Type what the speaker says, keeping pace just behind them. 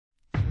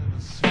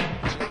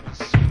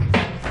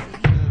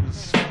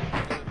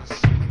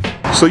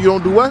So you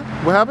don't do what?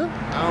 What happened?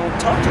 I don't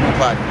talk to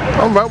nobody.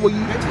 All right, well you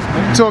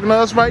talking to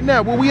us right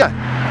now. Where we at?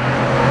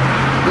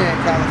 We're in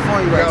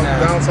California right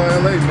now.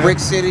 Downtown LA, man. Brick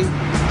City,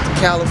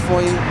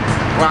 California,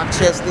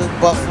 Rochester,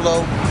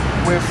 Buffalo.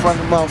 We're in front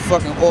of the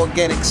motherfucking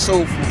organic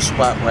soul food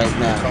spot right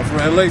now. I'm from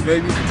LA,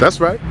 baby. That's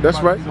right.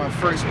 That's right. My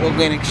first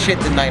organic shit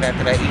tonight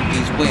after I eat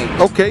these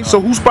wings. Okay, so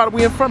whose spot are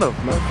we in front of?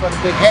 In front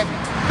of Big HeavY.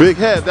 Big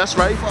Head, that's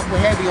right. Fuck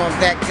with HeavY on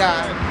that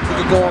guy.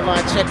 You can go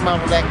online, check him out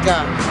with that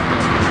guy. You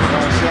know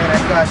what I'm saying?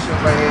 That guy shit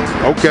right here.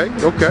 Okay,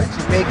 okay.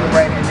 Jamaican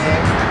right in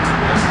there.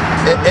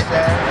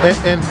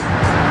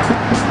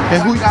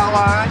 And who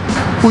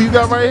you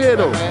got right here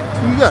though?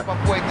 Who you got? My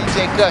boy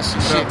DJ Gus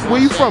and shit.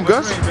 Where you from,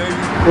 Gus?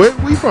 Where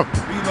you from?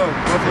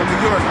 Buffalo, New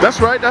York.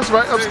 That's right,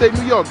 upstate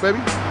New York, baby.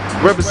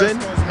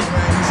 Representing.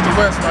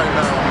 East2West right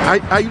now.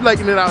 How you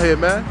liking it out here,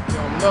 man?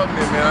 Yo, I'm loving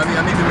it, man.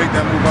 I need to make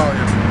that move out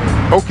here.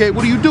 Okay,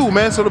 what do you do,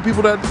 man? So the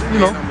people that, you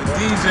know. I'm a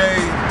DJ,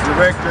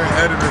 director, and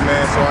editor,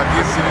 man. So I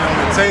get sitting on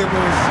the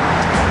tables,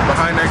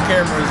 behind that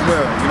camera as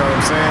well. You know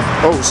what I'm saying?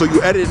 Oh, so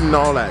you editing and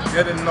all that?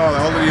 Editing all that,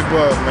 all of the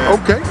above, man.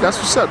 Okay,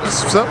 that's what's up.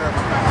 That's what's up.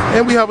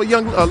 And we have a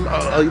young,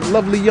 a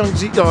lovely young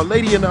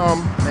lady in the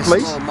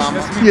place.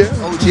 Yeah,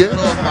 yeah.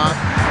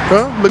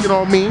 Huh? Looking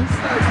all mean.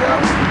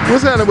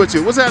 What's happening with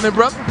you? What's happening,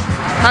 brother?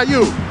 How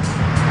you?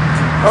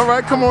 All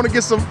right, come on and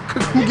get some.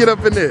 Get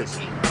up in this.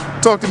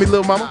 Talk to me,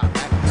 little mama.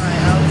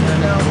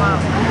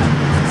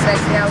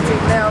 Sexy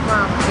little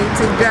mama.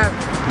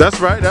 E2W. That's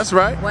right. That's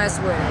right.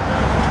 Westwood.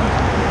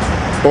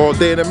 All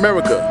day in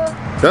America.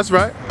 That's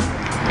right.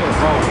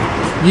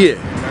 Yeah.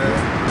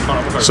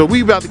 So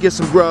we about to get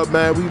some grub,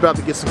 man. We about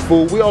to get some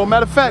food.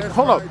 Matter of fact,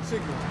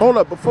 hold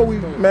up. Before we,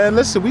 man,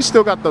 listen, we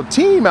still got the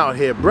team out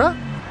here, bruh.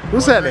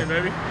 What's happening?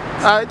 Baby?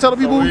 All right, tell the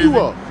people who you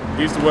are.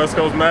 East2West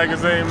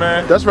Magazine,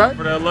 man. That's right.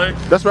 For LA.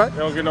 That's right. They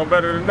don't get no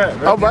better than that,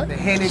 man. All right.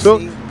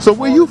 So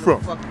where you from?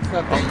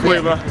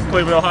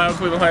 Cleveland, Ohio,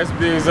 Cleveland Heights to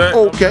be exact.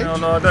 Okay.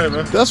 I'm all day,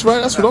 man. That's right.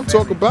 That's what I'm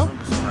talking about.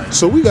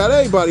 So we got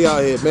everybody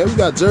out here, man. We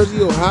got Jersey,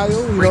 Ohio,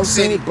 you know what I'm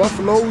saying?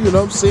 Buffalo, you know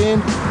what I'm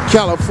saying?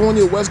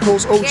 California, West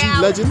Coast OG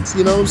legends,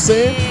 you know what I'm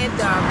saying?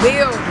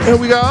 And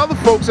we got other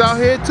folks out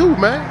here too,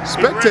 man.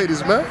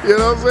 Spectators, man. You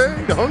know what I'm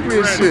saying? Hungry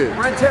as shit.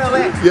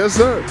 Yes,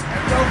 sir.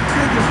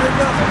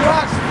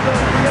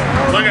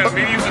 Look at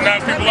me, he used to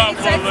knock people out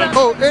for a living.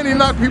 Oh, and he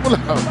knocked people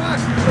out.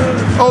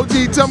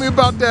 OG, tell me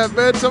about that,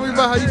 man. Tell me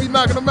about how you be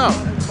knocking them out.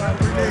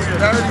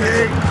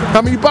 38.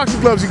 How many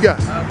boxing gloves you got?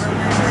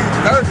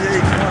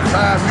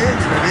 38.5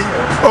 million.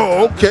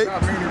 Oh, okay. How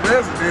many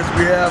residents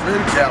we have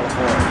in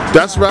California?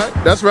 That's right.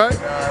 That's right. We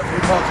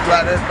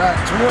multiply that by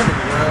 20,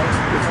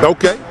 well.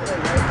 Okay.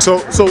 So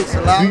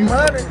lot of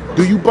money.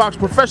 Do you box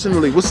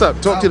professionally? What's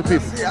up? Talk to the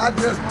people. See, I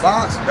just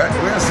box.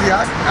 Well, see,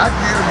 I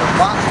get them a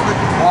box with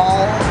the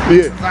ball.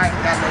 Yeah. I ain't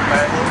got no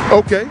money.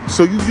 Okay.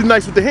 So you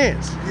nice with the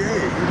hands. Yeah,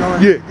 you know.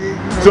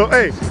 Yeah. So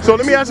hey, so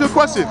let me ask you a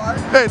question.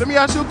 Hey, let me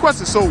ask you a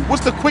question. So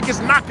what's the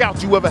quickest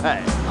knockout you ever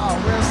had? Oh,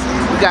 well,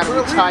 see, We got a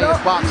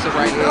retired boxer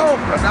right here.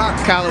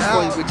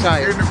 California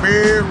retired. In the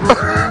bedroom.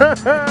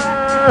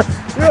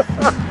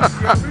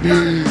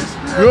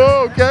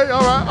 Okay,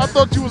 all right. I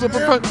thought you was a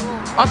professional.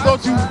 I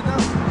thought you.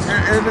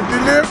 In the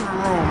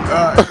delivery room.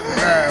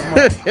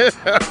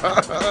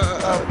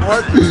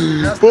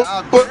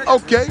 But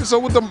okay, so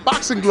what them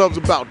boxing gloves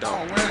about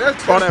though?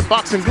 Or that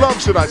boxing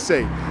glove, should I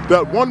say?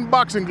 That one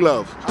boxing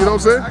glove. You know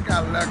what I'm saying? I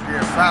got lucky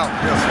and found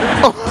this one.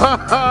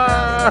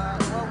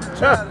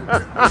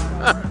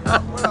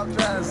 What I'm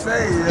trying to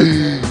say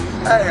is,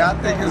 hey, I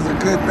think it's a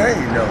good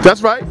thing though.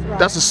 That's right.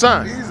 That's a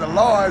sign. These are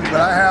large,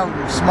 but I have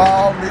them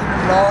small,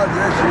 medium, large,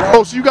 extra large.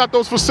 Oh, so you got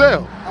those for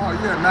sale? Oh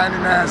yeah,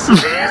 99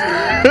 cents.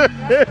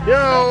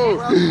 Yo.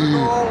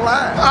 All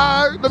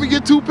right, let me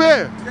get 2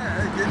 pair.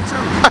 Yeah, get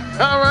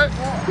 2. All right.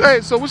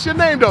 Hey, so what's your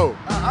name though?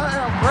 I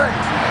am great.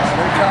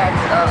 They call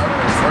me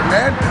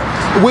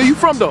Fernandez. Where you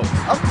from though?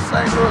 I'm from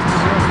St. Louis,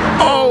 Missouri.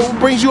 Oh, what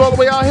brings you all the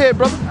way out here,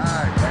 brother? All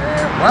right,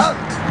 man. Well,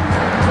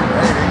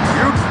 hey,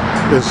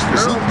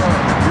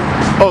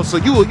 Oh, so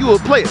you a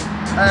player?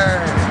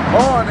 Hey,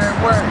 born that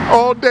way.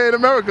 All day in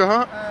America,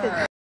 huh?